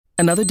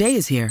Another day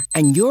is here,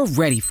 and you're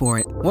ready for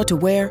it. What to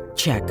wear?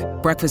 Check.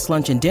 Breakfast,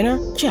 lunch, and dinner?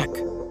 Check.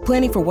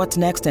 Planning for what's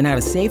next and how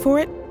to save for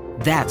it?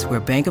 That's where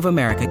Bank of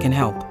America can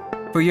help.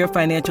 For your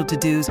financial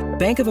to-dos,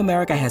 Bank of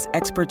America has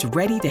experts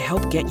ready to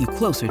help get you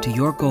closer to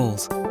your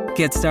goals.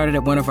 Get started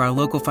at one of our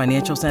local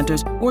financial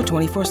centers or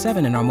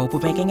 24/7 in our mobile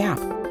banking app.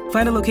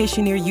 Find a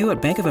location near you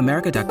at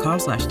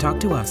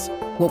bankofamerica.com/talktous.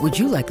 What would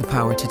you like the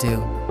power to do?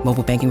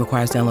 Mobile banking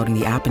requires downloading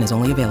the app and is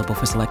only available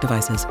for select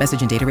devices.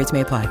 Message and data rates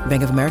may apply.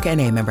 Bank of America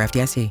N.A., member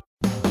FDIC.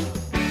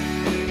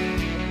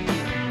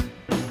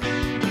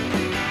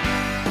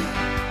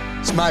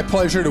 It's my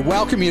pleasure to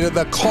welcome you to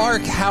the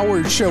Clark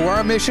Howard Show.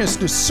 Our mission is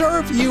to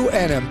serve you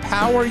and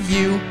empower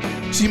you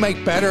so you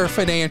make better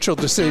financial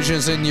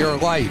decisions in your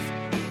life.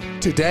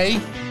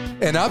 Today,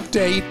 an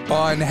update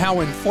on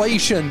how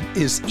inflation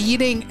is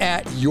eating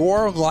at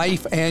your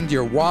life and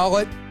your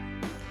wallet.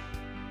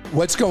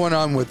 What's going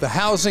on with the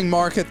housing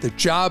market, the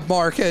job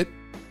market.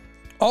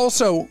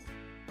 Also,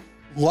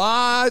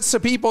 lots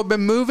of people have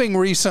been moving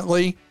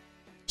recently,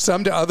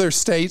 some to other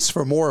states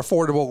for more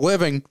affordable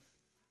living.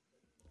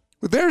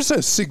 But there's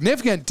a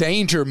significant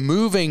danger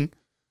moving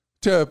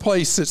to a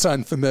place that's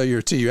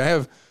unfamiliar to you. I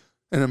have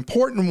an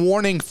important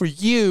warning for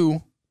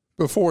you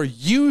before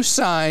you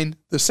sign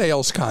the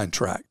sales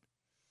contract.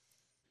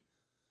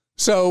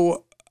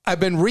 So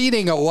I've been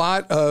reading a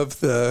lot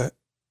of the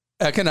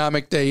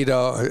economic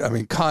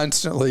data,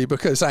 constantly,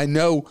 because I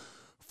know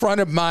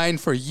front of mind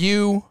for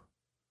you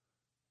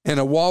and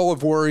a wall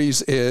of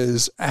worries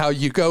is how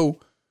you go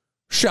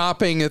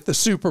shopping at the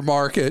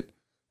supermarket,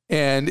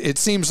 and it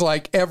seems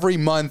like every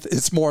month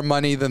it's more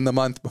money than the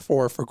month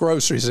before for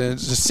groceries. And it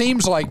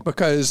seems like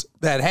because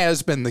that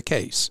has been the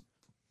case.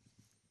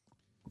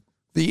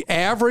 The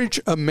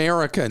average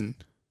American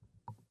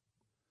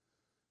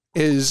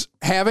is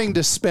having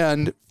to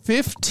spend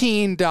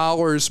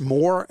 $15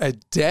 more a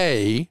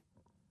day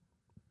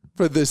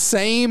for the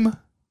same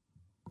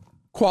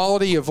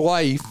quality of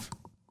life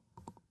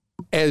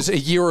as a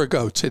year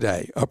ago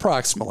today,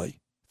 approximately.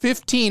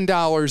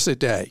 $15 a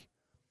day.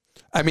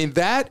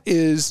 That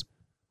is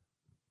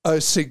a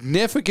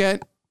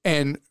significant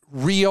and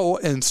real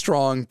and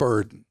strong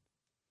burden.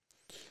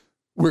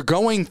 We're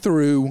going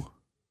through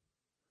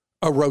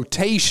a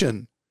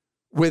rotation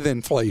with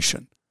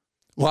inflation.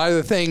 A lot of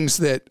the things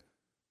that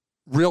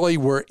really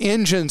were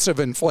engines of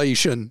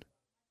inflation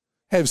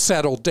have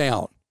settled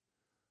down.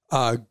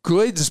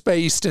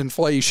 Goods-based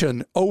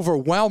inflation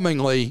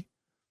overwhelmingly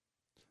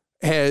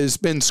has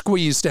been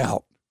squeezed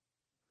out.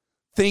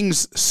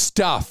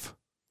 Stuff,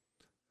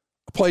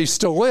 a place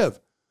to live.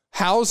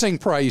 Housing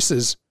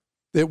prices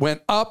that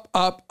went up,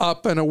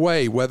 and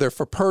away, whether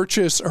for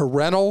purchase or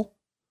rental,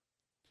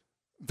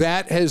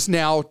 that has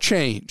now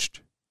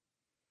changed.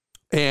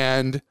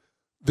 And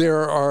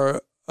there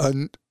are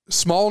a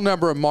small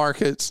number of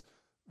markets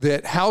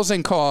that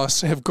housing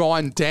costs have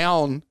gone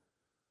down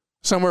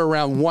somewhere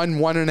around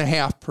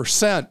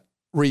 1.5%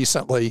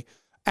 recently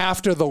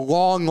after the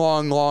long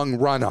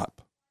run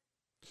up.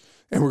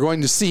 And we're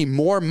going to see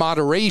more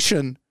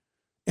moderation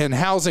in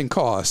housing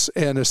costs,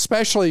 and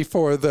especially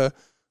for the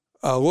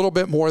a little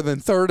bit more than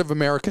a third of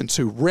Americans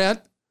who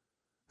rent,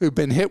 who've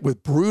been hit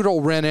with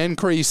brutal rent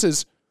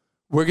increases.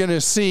 We're going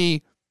to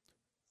see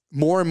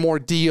more and more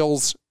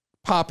deals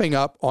popping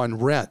up on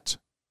rent.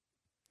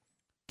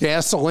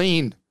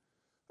 Gasoline,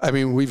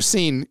 we've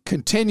seen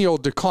continual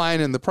decline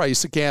in the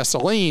price of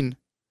gasoline,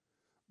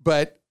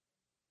 but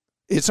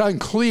it's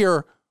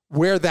unclear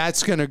where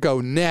that's going to go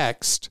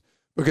next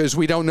because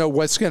we don't know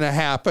what's going to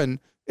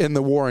happen in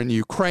the war in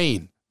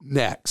Ukraine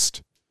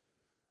next.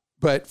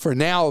 But for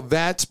now,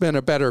 that's been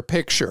a better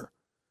picture.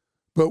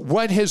 But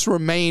what has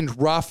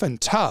remained rough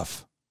and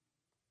tough?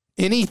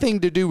 Anything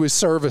to do with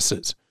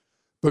services.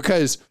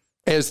 Because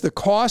as the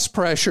cost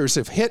pressures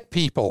have hit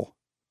people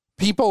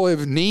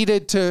have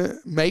needed to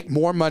make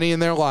more money in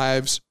their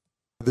lives.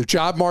 The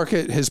job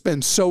market has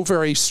been so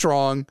very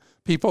strong.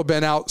 People have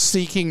been out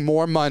seeking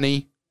more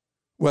money,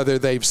 whether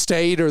they've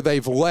stayed or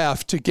they've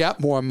left to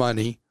get more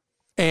money.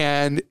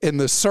 And in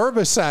the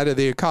service side of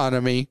the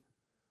economy,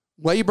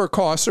 labor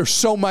costs are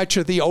so much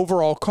of the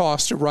overall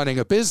cost of running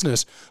a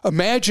business.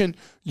 Imagine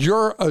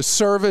you're a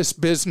service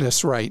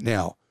business right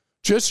now.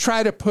 Just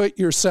try to put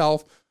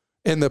yourself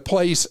in the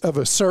place of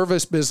a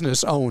service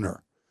business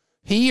owner.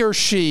 He or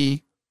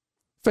she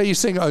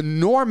facing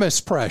enormous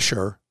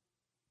pressure,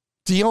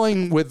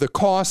 dealing with the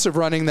costs of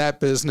running that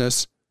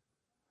business,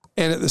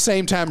 and at the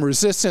same time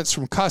resistance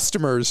from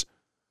customers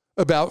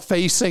about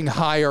facing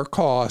higher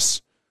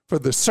costs for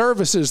the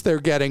services they're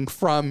getting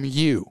from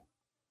you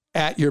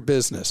at your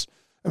business.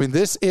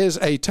 This is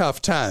a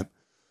tough time.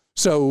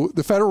 So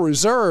the Federal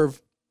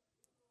Reserve,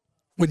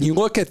 when you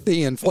look at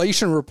the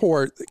inflation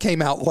report that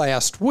came out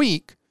last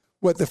week,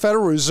 what the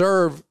Federal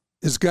Reserve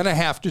is going to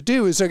have to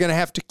do is they're going to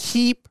have to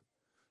keep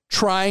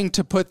trying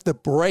to put the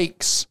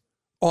brakes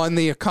on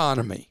the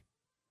economy.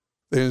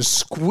 They're going to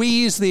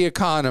squeeze the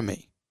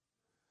economy.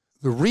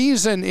 The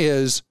reason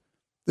is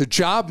the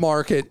job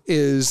market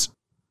is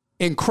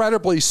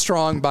incredibly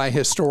strong by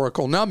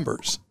historical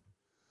numbers.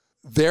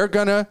 They're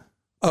going to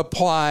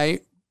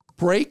apply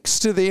brakes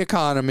to the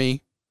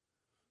economy,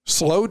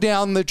 slow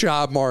down the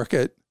job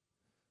market,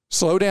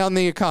 slow down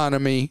the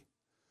economy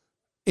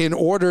in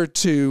order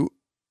to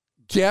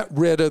get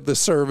rid of the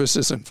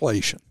services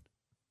inflation.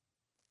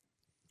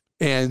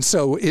 And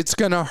so it's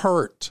going to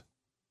hurt.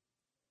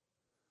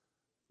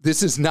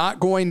 This is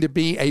not going to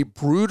be a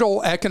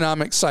brutal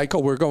economic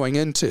cycle we're going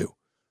into.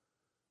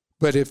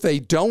 But if they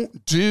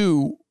don't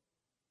do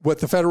what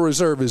the Federal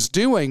Reserve is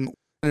doing,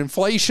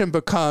 inflation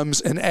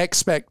becomes an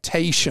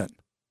expectation.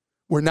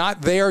 We're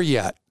not there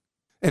yet.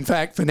 In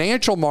fact,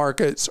 financial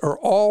markets are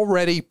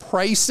already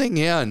pricing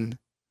in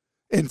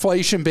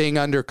inflation being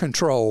under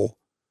control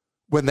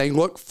when they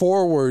look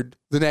forward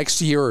the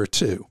next year or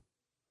two.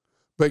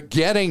 But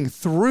getting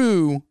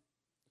through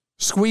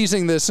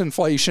squeezing this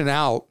inflation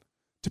out,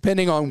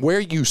 depending on where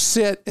you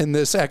sit in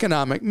this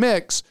economic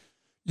mix,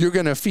 you're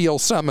going to feel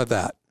some of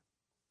that,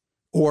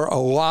 or a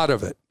lot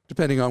of it,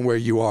 depending on where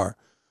you are.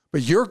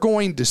 But you're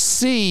going to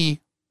see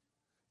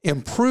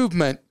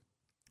improvement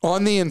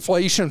on the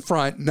inflation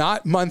front,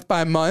 not month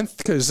by month,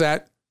 because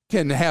that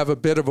can have a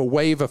bit of a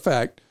wave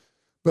effect.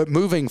 But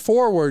moving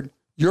forward,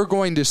 you're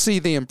going to see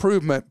the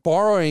improvement,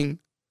 barring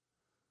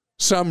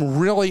some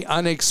really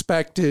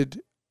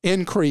unexpected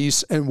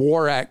increase in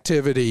war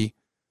activity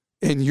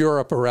in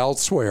Europe or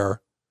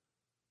elsewhere.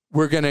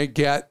 We're going to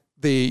get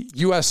the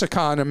U.S.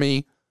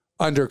 economy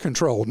under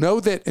control. Know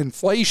that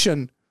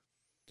inflation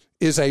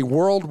is a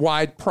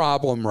worldwide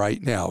problem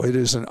right now. It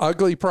is an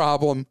ugly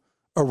problem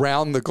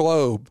around the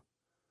globe.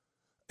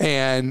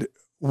 And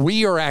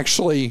we are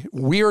actually,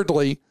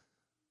 weirdly,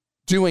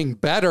 doing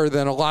better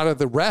than a lot of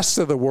the rest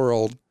of the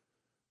world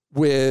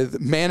with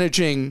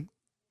managing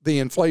the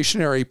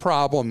inflationary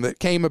problem that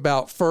came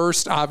about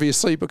first,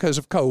 obviously, because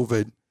of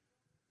COVID,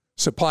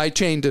 supply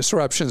chain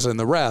disruptions, and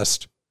the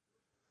rest.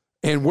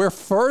 And we're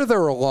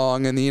further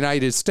along in the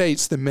United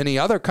States than many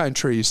other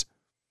countries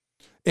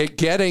at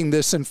getting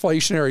this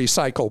inflationary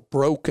cycle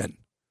broken.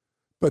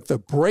 But the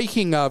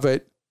breaking of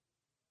it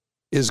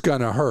is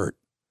going to hurt.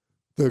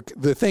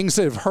 The things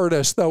that have hurt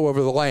us, though,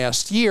 over the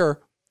last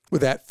year, with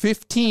that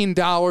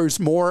 $15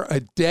 more a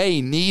day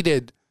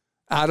needed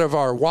out of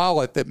our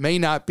wallet that may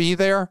not be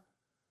there,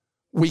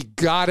 we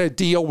got to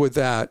deal with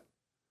that,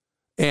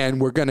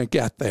 and we're going to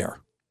get there.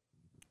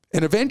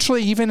 And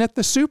eventually, even at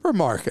the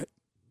supermarket.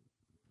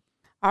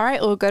 All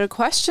right, we'll go to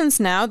questions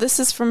now. This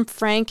is from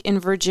Frank in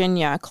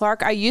Virginia.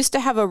 Clark, I used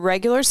to have a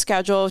regular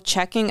schedule of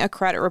checking a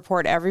credit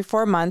report every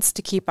 4 months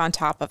to keep on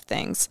top of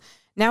things.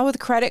 Now with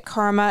Credit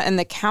Karma and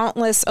the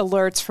countless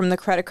alerts from the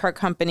credit card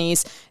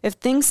companies, if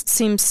things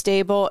seem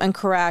stable and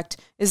correct,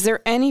 is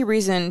there any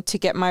reason to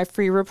get my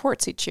free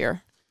reports each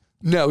year?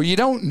 No, you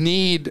don't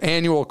need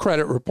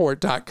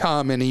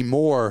annualcreditreport.com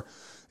anymore.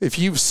 If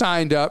you've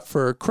signed up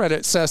for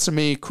Credit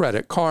Sesame,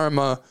 Credit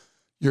Karma,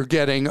 you're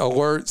getting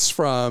alerts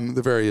from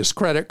the various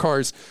credit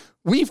cards.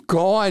 We've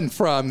gone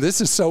from, this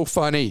is so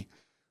funny,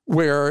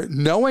 where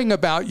knowing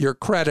about your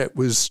credit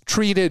was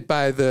treated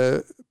by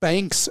the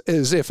banks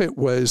as if it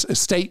was a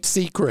state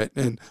secret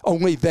and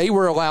only they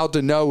were allowed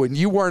to know and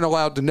you weren't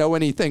allowed to know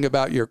anything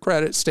about your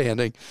credit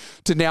standing,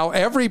 to now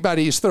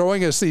everybody's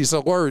throwing us these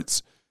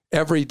alerts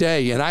every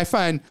day. And I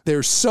find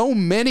there's so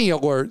many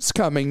alerts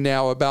coming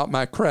now about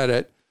my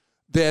credit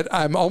that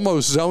I'm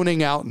almost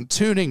zoning out and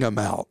tuning them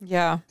out.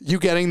 Yeah. You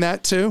getting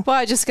that too? Well,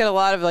 I just get a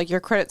lot of like your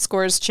credit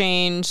scores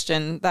changed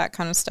and that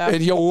kind of stuff.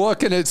 And you'll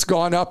look and it's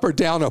gone up or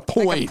down a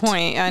point. Like a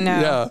point, I know.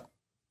 Yeah.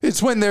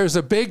 It's when there's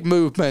a big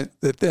movement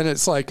that then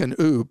it's like an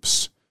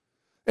oops.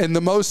 And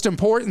the most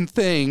important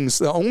things,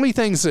 the only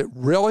things that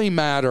really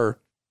matter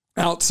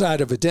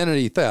outside of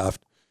identity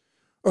theft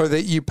are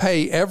that you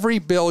pay every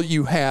bill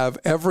you have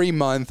every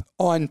month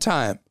on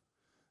time.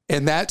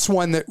 And that's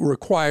one that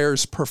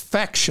requires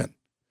perfection,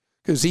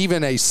 because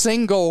even a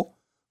single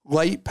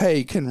late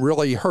pay can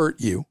really hurt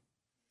you.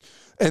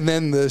 And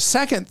then the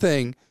second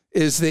thing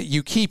is that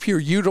you keep your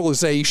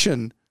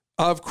utilization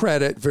of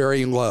credit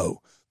very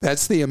low.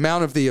 That's the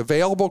amount of the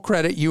available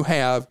credit you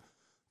have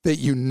that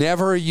you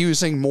never are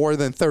using more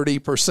than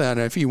 30%.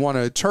 If you want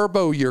to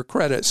turbo your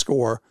credit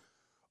score,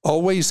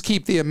 always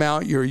keep the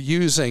amount you're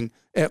using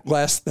at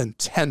less than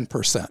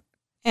 10%.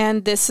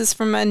 And this is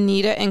from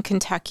Anita in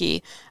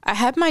Kentucky. I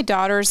had my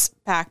daughter's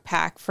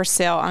backpack for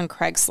sale on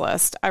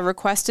Craigslist. I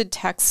requested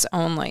texts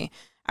only.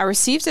 I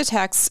received a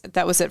text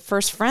that was at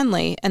first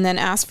friendly and then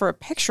asked for a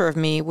picture of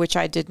me, which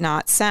I did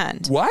not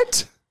send.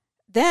 What?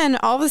 Then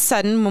all of a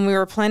sudden, when we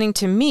were planning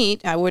to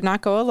meet, I would not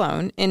go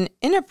alone, an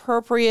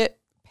inappropriate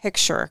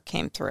picture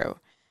came through.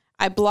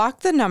 I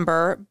blocked the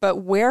number, but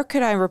where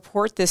could I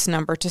report this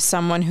number to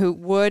someone who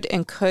would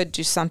and could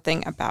do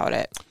something about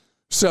it?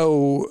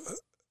 So,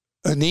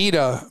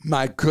 Anita,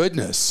 my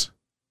goodness,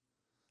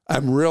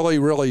 I'm really,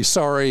 really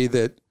sorry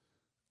that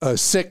a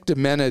sick,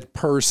 demented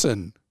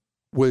person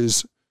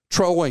was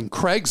trolling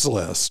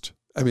Craigslist.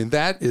 I mean,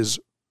 that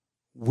is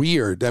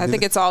weird. I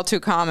think it's all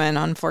too common,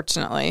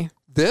 unfortunately.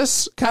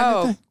 This kind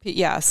of thing?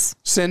 Yes.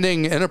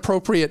 Sending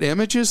inappropriate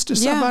images to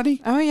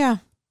somebody? Oh, yeah.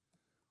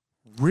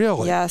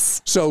 Really?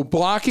 Yes. So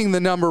blocking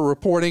the number,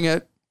 reporting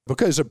it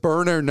because of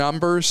burner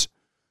numbers,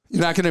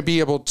 You're not going to be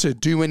able to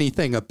do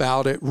anything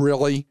about it,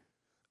 really.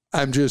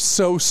 I'm just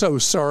so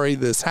sorry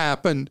this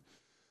happened.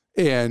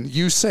 And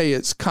you say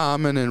it's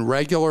common and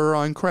regular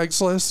on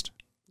Craigslist?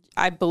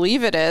 I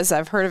believe it is.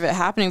 I've heard of it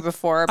happening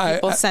before.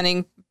 People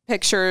sending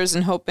pictures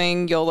and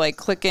hoping you'll like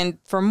click in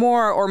for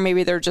more, or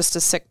maybe they're just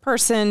a sick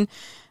person.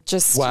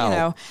 Just, wow. You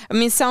know, I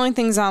mean, selling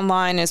things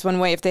online is one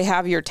way. If they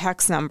have your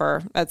text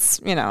number,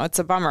 that's, you know, it's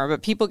a bummer,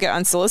 but people get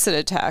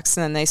unsolicited texts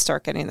and then they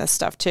start getting this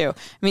stuff too.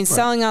 I mean,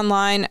 selling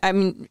online, I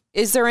mean,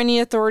 is there any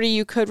authority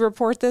you could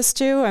report this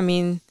to? I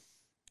mean,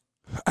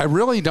 I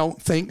really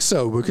don't think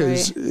so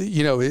because,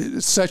 you know,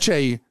 it's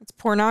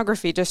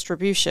pornography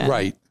distribution.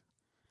 Right.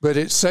 But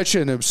it's such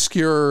an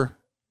obscure,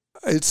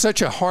 it's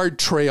such a hard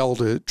trail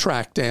to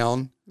track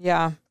down.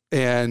 Yeah.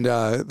 And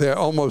they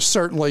almost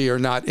certainly are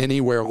not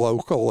anywhere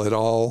local at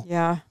all.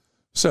 Yeah.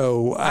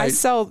 So I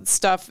sell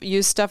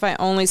used stuff I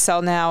only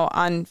sell now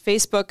on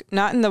Facebook,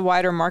 not in the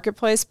wider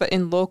marketplace, but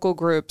in local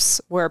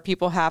groups where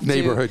people have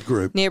neighborhood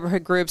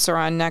groups or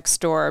on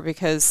Nextdoor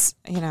because,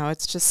 you know,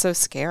 it's just so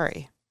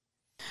scary.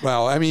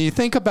 Well, I mean, you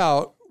think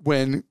about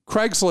when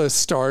Craigslist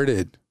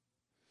started,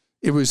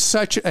 it was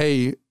such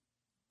a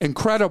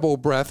incredible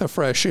breath of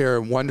fresh air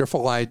and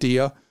wonderful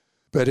idea.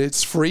 But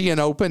it's free and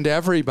open to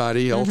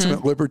everybody,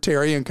 ultimate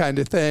libertarian kind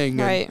of thing.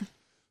 Right. And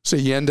so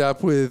you end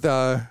up with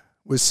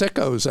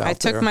sickos out there. I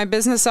took my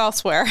business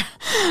elsewhere.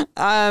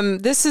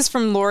 This is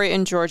from Lori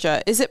in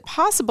Georgia. Is it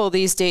possible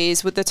these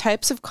days with the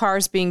types of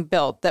cars being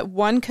built that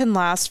one can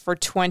last for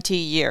 20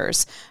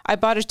 years? I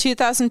bought a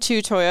 2002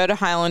 Toyota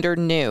Highlander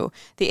new.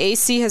 The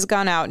AC has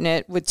gone out in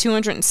it with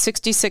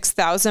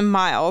 266,000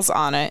 miles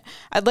on it.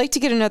 I'd like to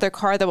get another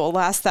car that will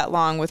last that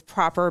long with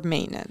proper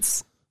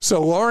maintenance. So,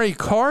 Laurie,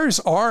 cars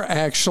are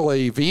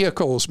actually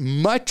vehicles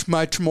much,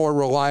 much more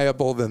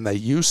reliable than they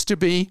used to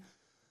be.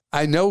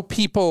 I know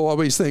people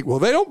always think, well,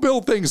 they don't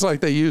build things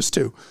like they used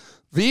to.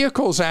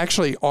 Vehicles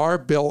actually are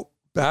built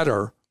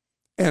better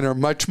and are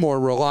much more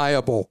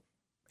reliable.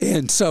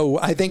 And so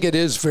I think it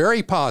is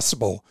very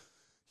possible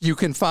you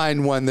can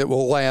find one that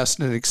will last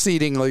an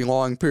exceedingly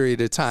long period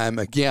of time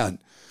again.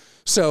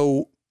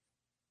 So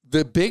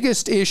the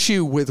biggest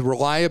issue with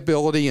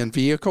reliability in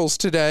vehicles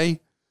today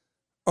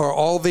are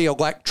all the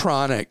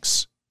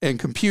electronics and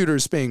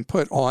computers being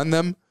put on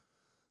them.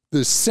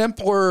 The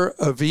simpler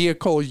a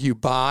vehicle you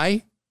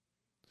buy,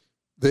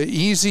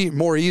 the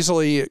more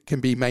easily it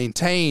can be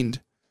maintained,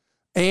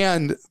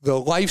 and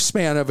the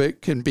lifespan of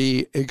it can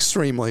be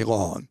extremely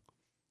long.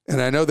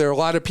 And I know there are a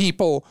lot of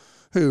people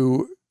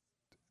who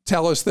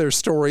tell us their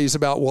stories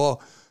about,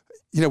 well,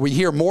 you know, we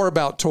hear more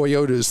about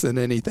Toyotas than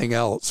anything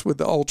else with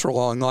the ultra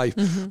long life,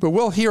 but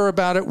we'll hear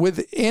about it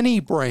with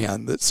any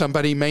brand that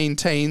somebody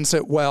maintains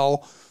it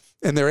well,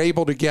 and they're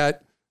able to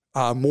get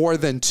more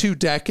than 2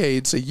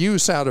 decades of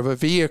use out of a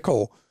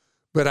vehicle.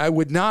 But I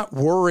would not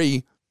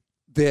worry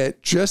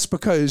that just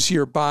because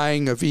you're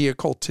buying a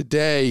vehicle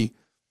today,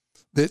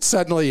 that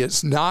suddenly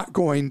it's not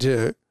going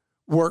to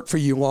work for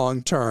you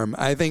long term.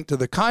 I think to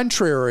the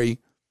contrary,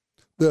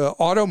 the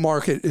auto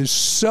market is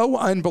so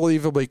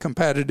unbelievably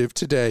competitive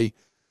today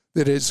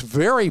that it's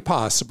very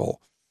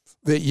possible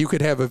that you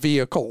could have a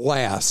vehicle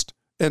last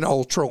an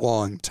ultra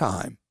long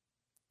time.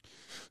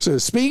 So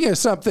speaking of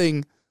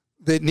something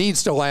that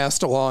needs to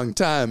last a long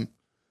time,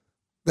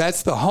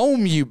 that's the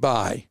home you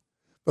buy.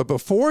 But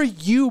before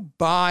you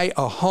buy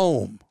a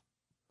home,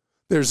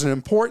 there's an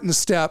important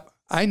step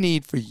I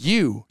need for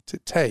you to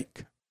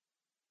take.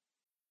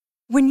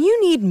 When you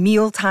need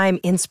mealtime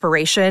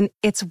inspiration,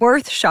 it's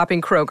worth shopping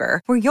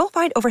Kroger, where you'll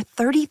find over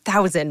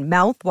 30,000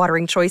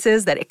 mouth-watering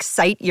choices that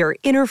excite your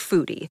inner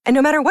foodie. And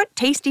no matter what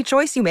tasty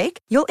choice you make,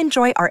 you'll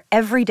enjoy our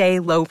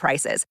everyday low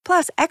prices,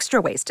 plus extra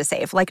ways to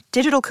save, like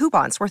digital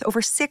coupons worth over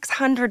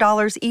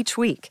 $600 each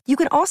week. You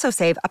can also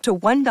save up to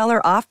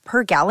 $1 off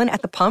per gallon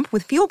at the pump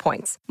with fuel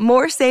points.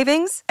 More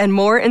savings and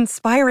more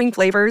inspiring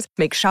flavors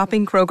make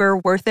shopping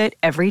Kroger worth it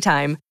every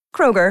time.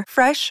 Kroger,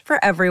 fresh for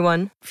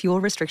everyone.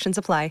 Fuel restrictions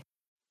apply.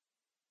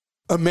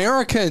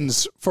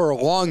 Americans for a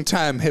long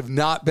time have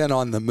not been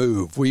on the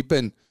move. We've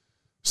been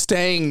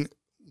staying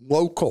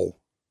local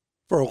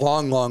for a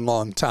long, long,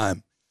 long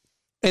time.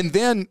 And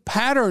then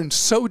patterns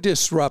so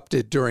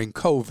disrupted during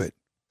COVID.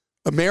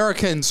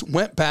 Americans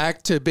went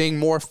back to being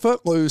more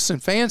footloose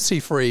and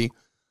fancy-free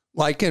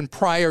like in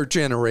prior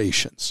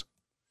generations.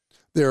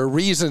 There are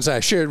reasons I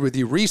shared with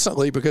you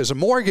recently because of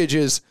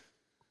mortgages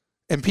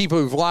and people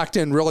who've locked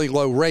in really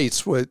low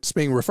rates, what's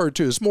being referred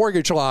to as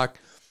mortgage lock,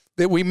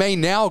 that we may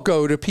now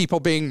go to people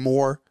being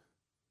more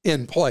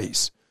in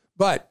place.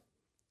 But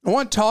I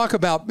want to talk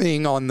about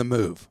being on the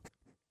move.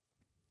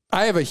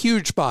 I have a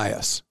huge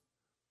bias,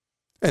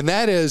 and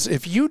that is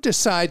if you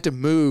decide to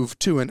move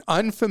to an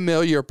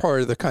unfamiliar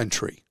part of the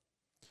country,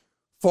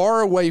 far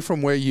away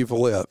from where you've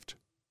lived,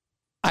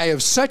 I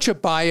have such a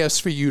bias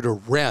for you to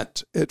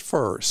rent at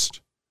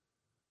first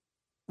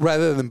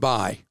rather than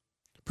buy.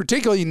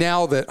 Particularly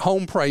now that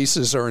home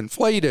prices are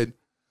inflated,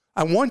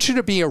 I want you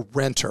to be a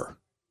renter.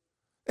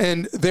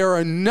 And there are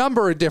a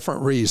number of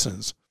different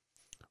reasons.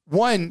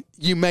 One,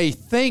 you may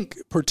think,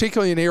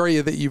 particularly an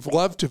area that you've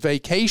loved to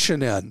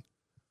vacation in,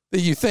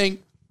 that you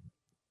think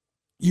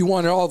you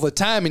want it all the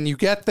time, and you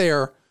get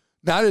there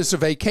not as a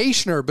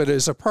vacationer, but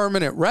as a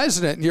permanent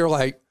resident, and you're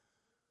like,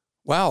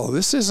 wow,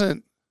 this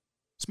isn't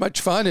as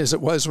much fun as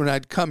it was when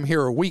I'd come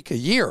here a week a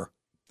year.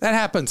 That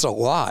happens a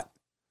lot.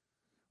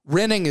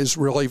 Renting is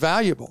really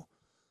valuable.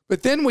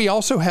 But then we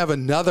also have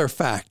another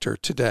factor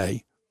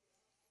today,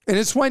 and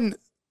it's one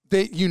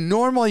that you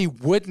normally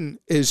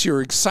wouldn't, as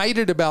you're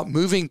excited about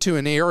moving to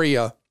an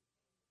area,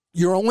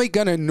 you're only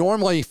going to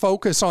normally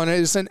focus on it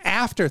as an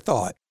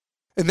afterthought.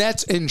 And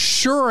that's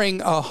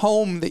insuring a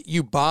home that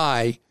you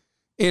buy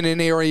in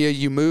an area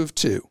you move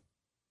to.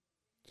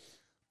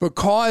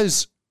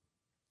 Because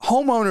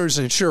homeowners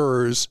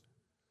insurers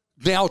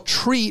now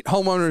treat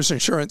homeowners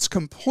insurance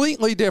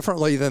completely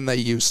differently than they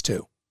used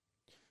to.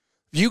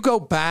 If you go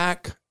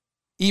back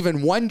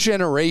even one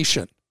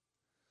generation,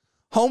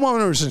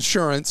 homeowners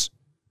insurance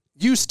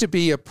used to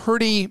be a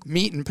pretty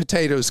meat and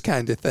potatoes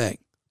kind of thing.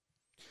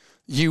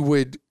 You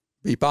would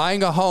be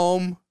buying a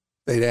home,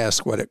 they'd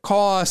ask what it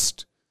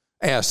cost,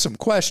 ask some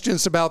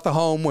questions about the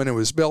home when it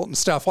was built and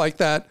stuff like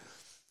that.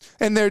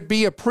 And there'd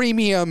be a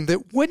premium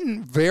that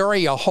wouldn't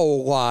vary a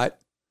whole lot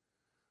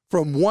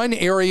from one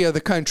area of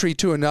the country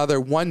to another,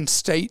 one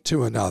state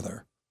to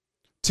another.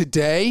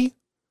 Today,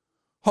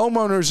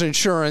 homeowners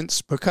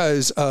insurance,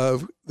 because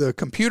of the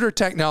computer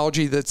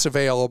technology that's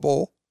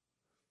available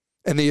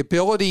and the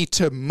ability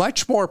to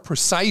much more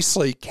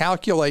precisely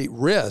calculate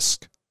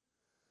risk,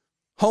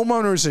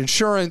 homeowners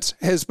insurance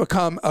has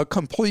become a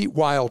complete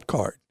wild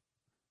card.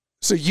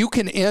 So you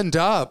can end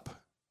up,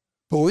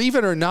 believe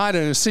it or not,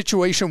 in a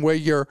situation where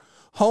your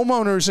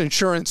homeowners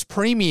insurance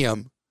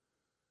premium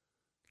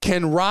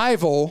can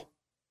rival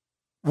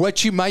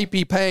what you might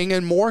be paying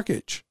in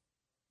mortgage.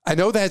 I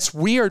know that's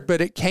weird,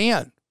 but it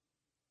can.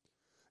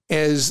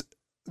 As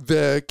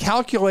the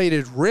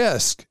calculated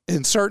risk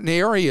in certain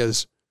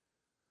areas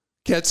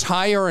gets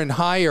higher and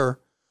higher,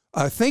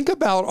 think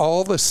about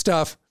all the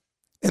stuff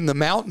in the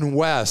Mountain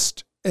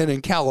West and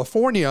in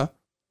California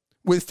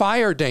with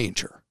fire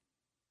danger.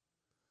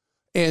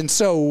 And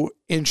so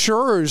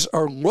insurers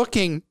are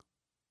looking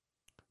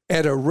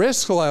at a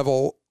risk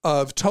level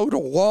of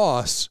total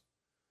loss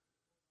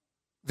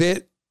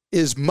that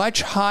is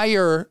much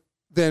higher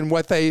than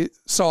what they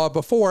saw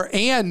before.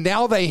 And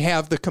now they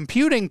have the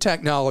computing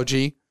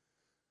technology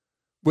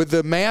with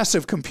the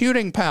massive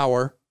computing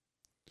power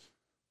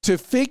to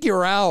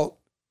figure out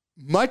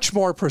much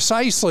more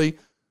precisely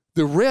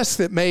the risk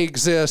that may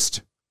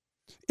exist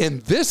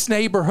in this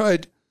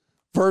neighborhood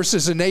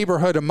versus a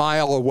neighborhood a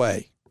mile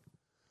away.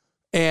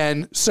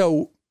 And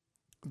so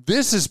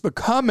this is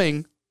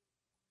becoming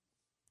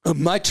a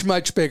much,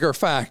 much bigger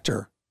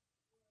factor.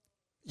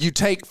 You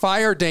take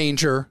fire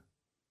danger,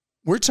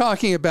 we're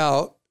talking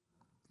about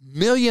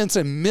millions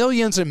and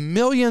millions and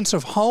millions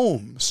of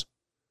homes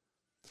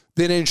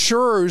that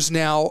insurers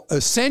now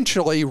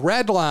essentially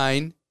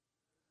redline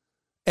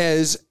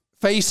as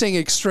facing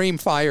extreme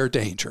fire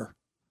danger,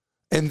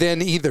 and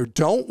then either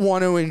don't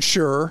want to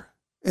insure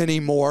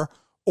anymore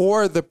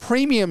or the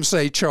premiums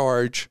they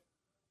charge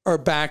are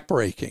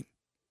backbreaking.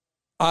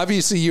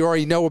 Obviously, you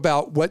already know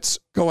about what's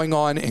going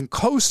on in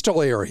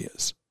coastal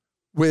areas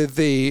with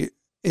the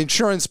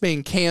insurance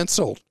being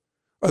canceled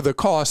or the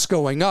costs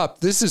going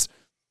up. This is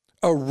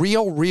a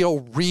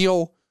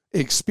real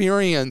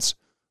experience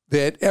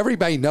that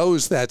everybody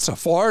knows that's a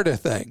Florida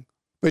thing.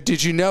 But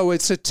did you know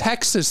it's a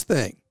Texas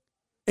thing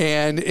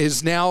and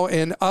is now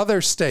in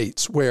other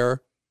states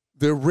where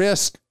the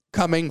risk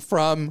coming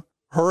from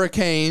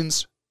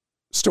hurricanes,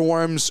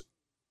 storms,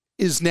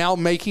 is now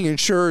making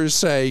insurers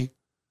say,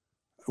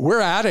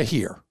 we're out of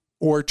here,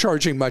 or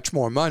charging much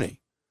more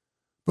money.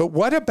 But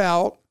what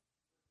about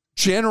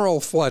general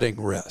flooding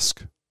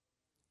risk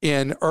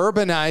in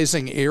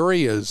urbanizing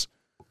areas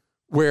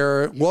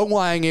where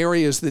low-lying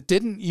areas that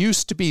didn't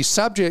used to be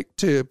subject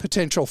to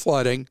potential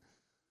flooding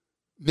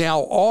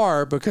now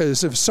are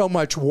because of so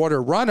much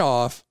water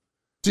runoff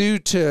due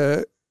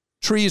to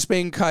trees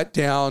being cut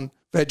down,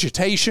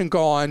 vegetation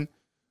gone,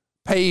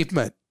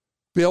 pavement,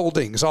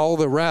 buildings, all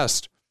the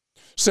rest.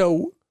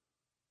 So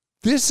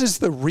this is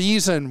the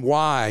reason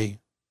why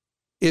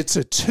it's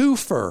a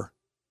twofer.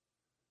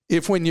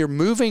 If when you're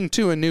moving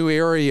to a new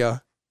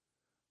area,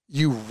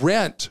 you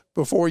rent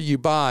before you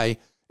buy,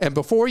 and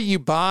before you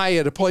buy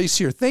at a place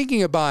you're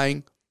thinking of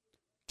buying,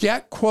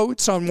 get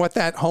quotes on what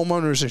that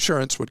homeowner's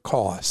insurance would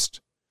cost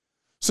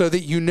so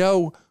that you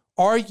know,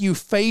 are you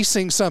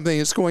facing something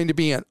that's going to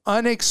be an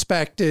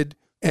unexpected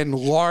and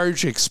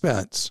large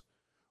expense,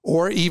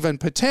 or even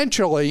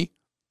potentially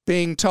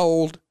being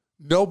told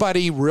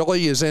nobody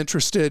really is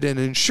interested in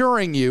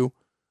insuring you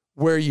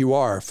where you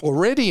are.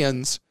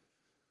 Floridians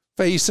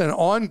face an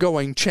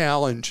ongoing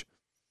challenge,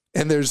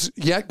 and there's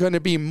yet going to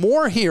be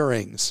more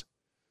hearings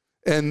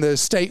in the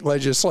state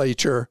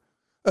legislature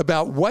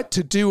about what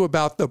to do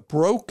about the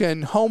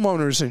broken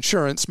homeowners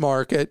insurance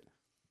market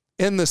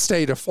in the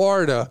state of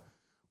Florida,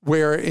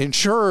 where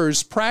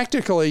insurers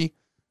practically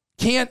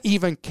can't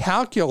even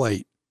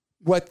calculate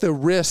what the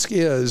risk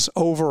is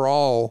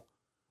overall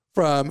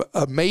from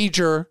a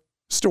major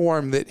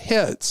storm that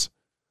hits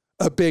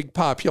a big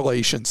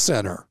population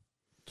center.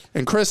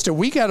 And Krista,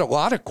 we got a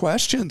lot of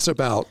questions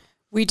about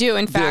we do,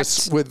 in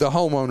this fact, with the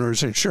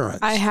homeowners insurance.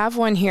 I have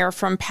one here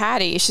from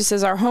Patty. She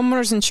says, our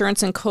homeowners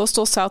insurance in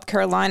coastal South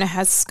Carolina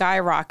has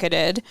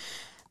skyrocketed.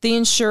 The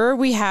insurer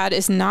we had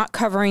is not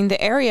covering the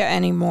area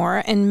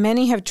anymore, and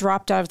many have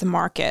dropped out of the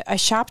market. I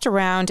shopped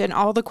around, and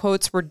all the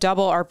quotes were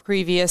double our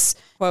previous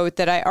quote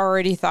that I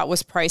already thought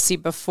was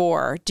pricey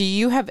before. Do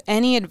you have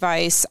any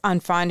advice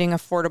on finding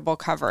affordable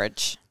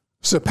coverage?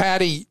 So,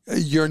 Patty,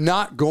 you're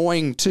not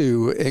going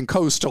to, in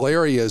coastal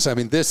areas, I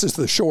mean, this is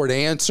the short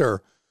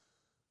answer,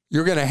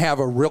 you're going to have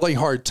a really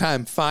hard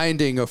time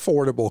finding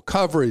affordable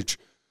coverage.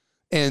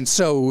 And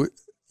so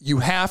you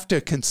have to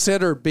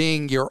consider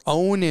being your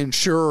own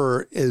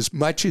insurer as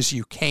much as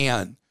you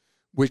can,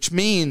 which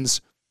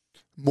means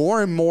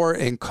more and more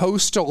in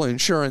coastal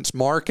insurance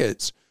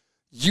markets,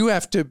 you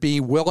have to be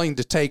willing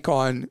to take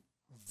on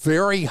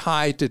very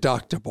high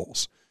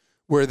deductibles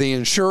where the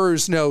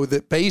insurers know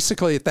that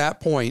basically at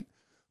that point,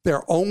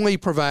 they're only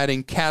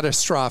providing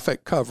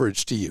catastrophic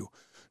coverage to you.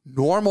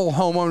 Normal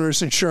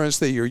homeowners insurance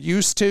that you're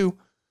used to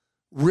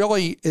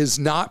really is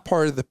not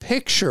part of the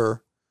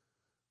picture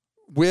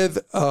with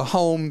a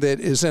home that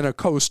is in a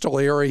coastal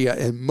area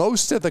in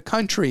most of the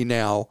country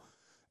now.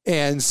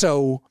 And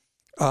so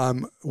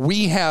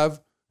we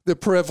have the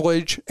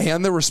privilege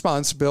and the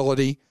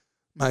responsibility,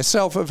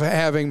 myself of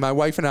having, my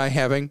wife and I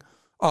having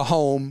a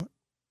home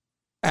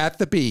at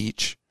the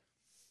beach.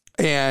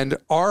 And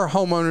our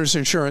homeowners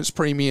insurance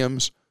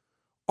premiums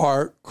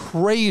are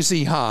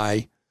crazy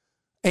high.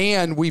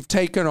 And we've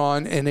taken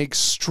on an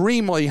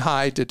extremely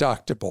high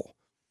deductible.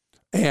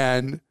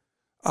 And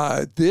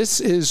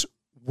this is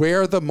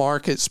where the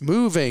market's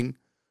moving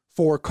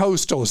for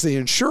coastals. The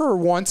insurer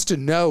wants to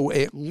know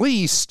at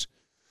least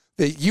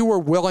that you are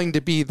willing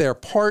to be their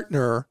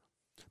partner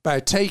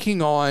by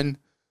taking on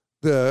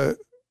the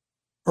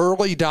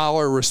early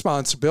dollar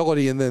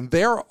responsibility, and then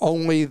they're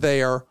only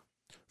there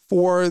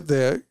for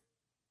the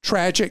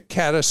tragic,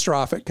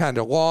 catastrophic kind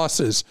of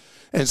losses.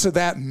 And so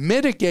that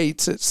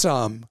mitigates it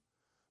some.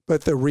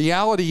 But the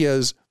reality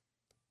is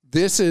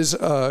this is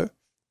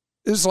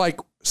like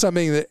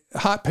something that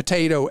hot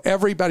potato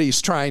everybody's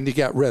trying to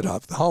get rid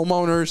of. The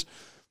homeowners,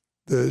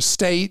 the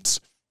states,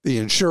 the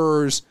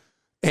insurers.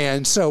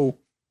 And so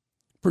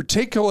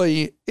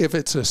particularly if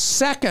it's a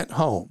second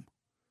home,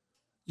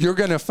 you're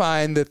going to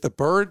find that the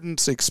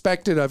burdens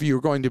expected of you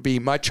are going to be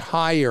much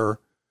higher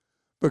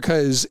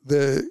because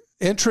the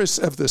interests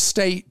of the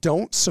state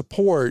don't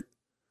support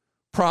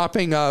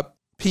propping up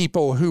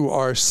people who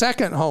are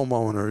second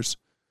homeowners,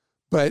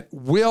 but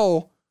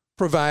will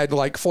provide,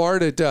 like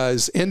Florida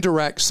does,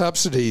 indirect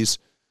subsidies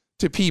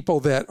to people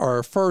that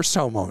are first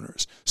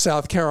homeowners.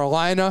 South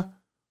Carolina,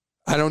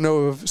 I don't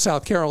know if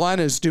South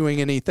Carolina is doing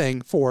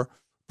anything for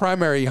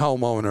primary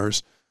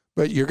homeowners,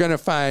 but you're going to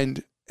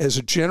find as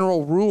a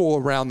general rule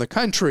around the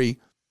country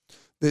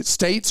that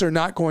states are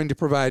not going to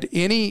provide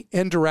any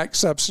indirect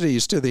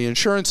subsidies to the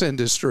insurance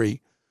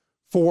industry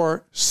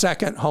for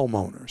second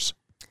homeowners.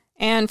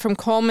 And from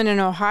Coleman in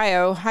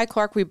Ohio, hi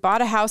Clark, we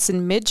bought a house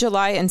in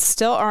mid-July and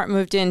still aren't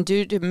moved in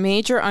due to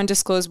major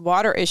undisclosed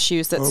water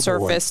issues that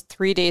surfaced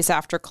 3 days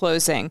after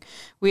closing.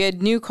 We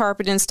had new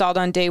carpet installed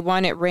on day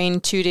one. It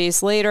rained 2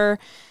 days later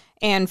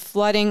and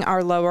flooding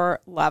our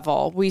lower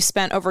level. We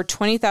spent over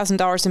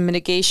 $20,000 in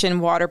mitigation,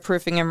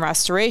 waterproofing, and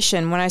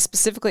restoration. When I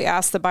specifically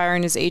asked the buyer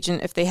and his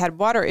agent if they had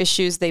water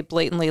issues, they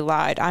blatantly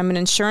lied. I'm an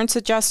insurance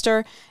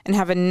adjuster and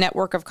have a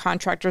network of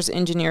contractors,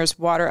 engineers,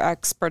 water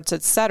experts,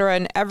 etc.,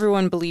 and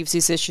everyone believes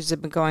these issues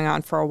have been going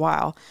on for a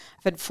while.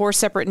 I've had 4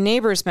 separate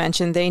neighbors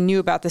mention they knew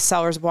about the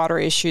seller's water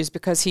issues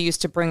because he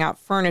used to bring out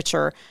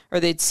furniture or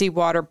they'd see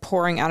water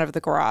pouring out of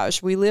the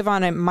garage. We live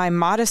on my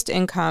modest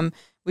income.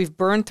 We've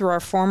burned through our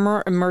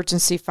former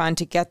emergency fund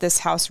to get this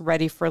house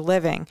ready for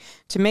living.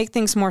 To make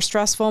things more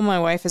stressful, my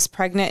wife is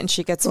pregnant and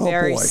she gets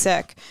very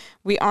sick.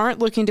 We aren't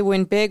looking to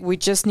win big. We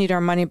just need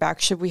our money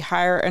back. Should we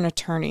hire an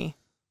attorney?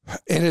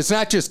 And it's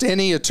not just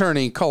any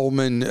attorney,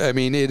 Coleman. I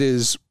mean,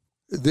 this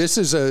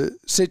is a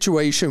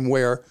situation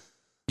where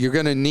you're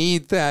going to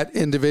need that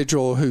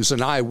individual who's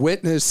an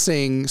eyewitness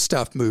seeing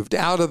stuff moved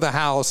out of the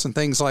house and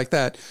things like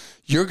that.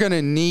 You're going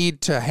to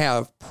need to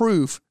have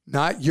proof,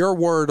 not your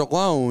word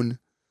alone,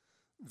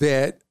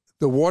 that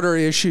the water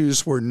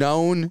issues were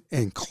known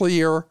and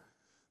clear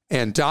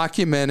and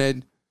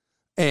documented,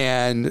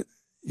 and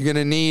you're going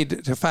to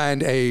need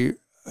to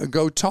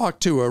go talk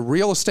to a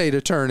real estate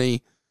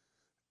attorney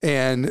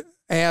and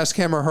ask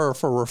him or her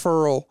for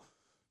referral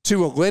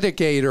to a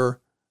litigator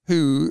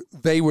who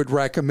they would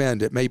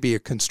recommend. It may be a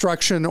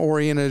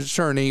construction-oriented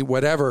attorney,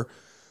 whatever,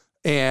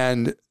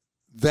 and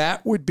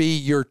that would be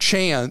your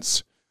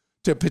chance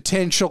to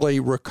potentially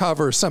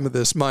recover some of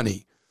this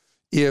money.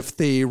 If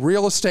the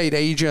real estate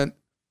agent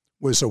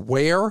was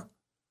aware,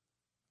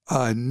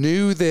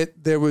 knew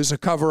that there was a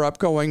cover-up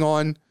going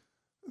on,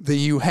 that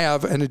you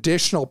have an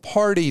additional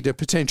party to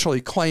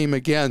potentially claim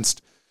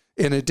against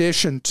in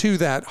addition to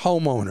that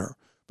homeowner.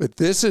 But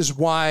this is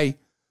why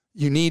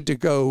you need to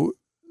go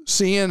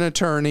see an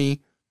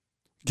attorney,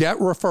 get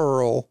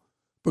referral,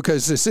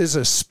 because this is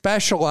a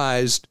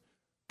specialized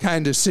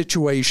kind of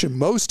situation.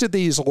 Most of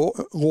these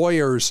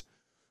lawyers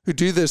who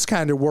do this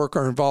kind of work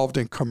are involved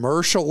in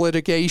commercial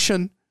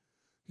litigation.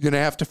 You're going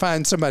to have to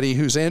find somebody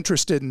who's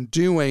interested in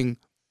doing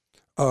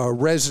a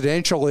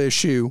residential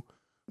issue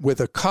with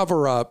a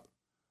cover-up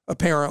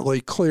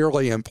apparently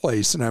clearly in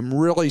place. And I'm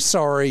really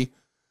sorry.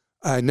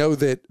 I know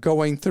that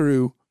going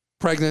through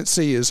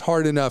pregnancy is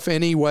hard enough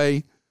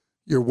anyway.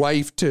 Your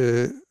wife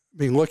to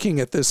be looking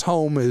at this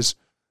home as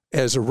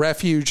a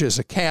refuge, as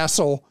a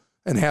castle,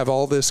 and have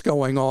all this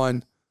going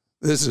on.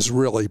 This is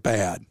really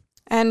bad.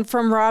 And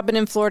from Robin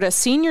in Florida,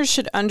 seniors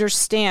should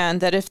understand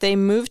that if they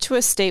move to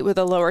a state with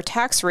a lower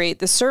tax rate,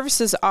 the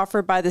services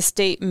offered by the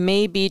state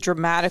may be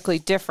dramatically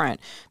different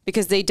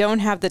because they don't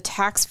have the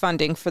tax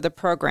funding for the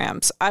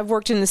programs. I've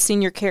worked in the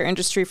senior care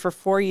industry for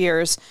 4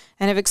 years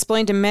and have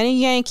explained to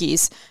many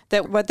Yankees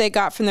that what they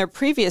got from their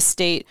previous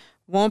state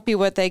won't be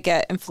what they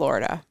get in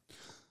Florida.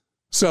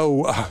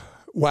 So,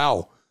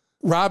 wow.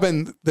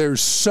 Robin,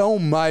 there's so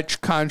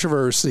much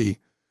controversy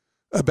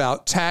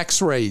about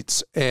tax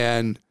rates,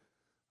 and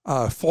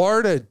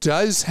Florida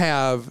does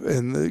have,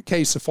 in the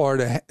case of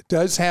Florida,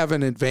 does have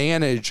an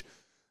advantage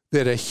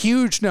that a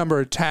huge number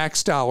of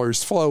tax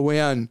dollars flow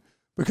in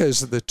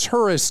because of the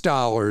tourist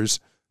dollars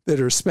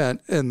that are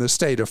spent in the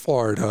state of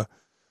Florida.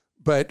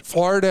 But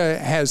Florida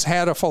has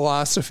had a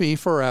philosophy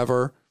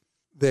forever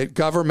that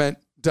government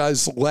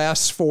does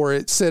less for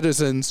its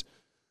citizens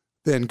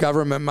than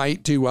government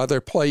might do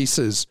other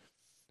places.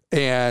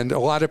 And a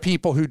lot of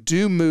people who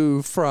do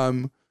move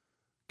from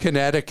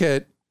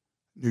Connecticut,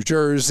 New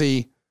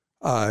Jersey,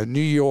 New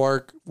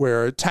York,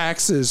 where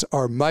taxes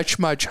are much,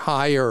 much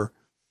higher,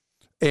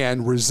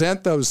 and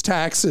resent those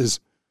taxes.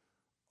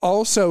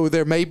 Also,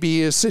 there may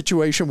be a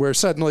situation where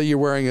suddenly you're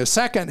wearing a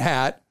second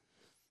hat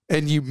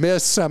and you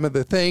miss some of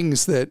the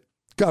things that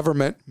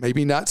government,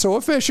 maybe not so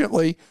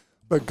efficiently,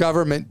 but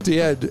government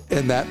did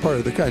in that part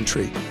of the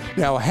country.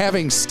 Now,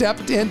 having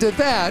stepped into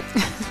that,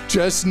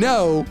 just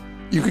know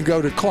you can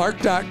go to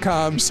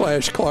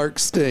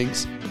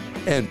clark.com/ClarkStinks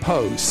and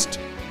post.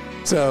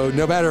 So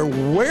no matter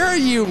where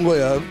you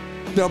live,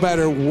 no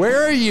matter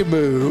where you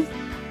move,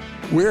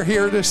 we're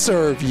here to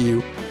serve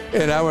you.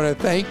 And I want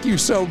to thank you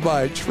so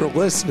much for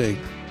listening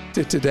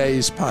to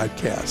today's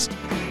podcast.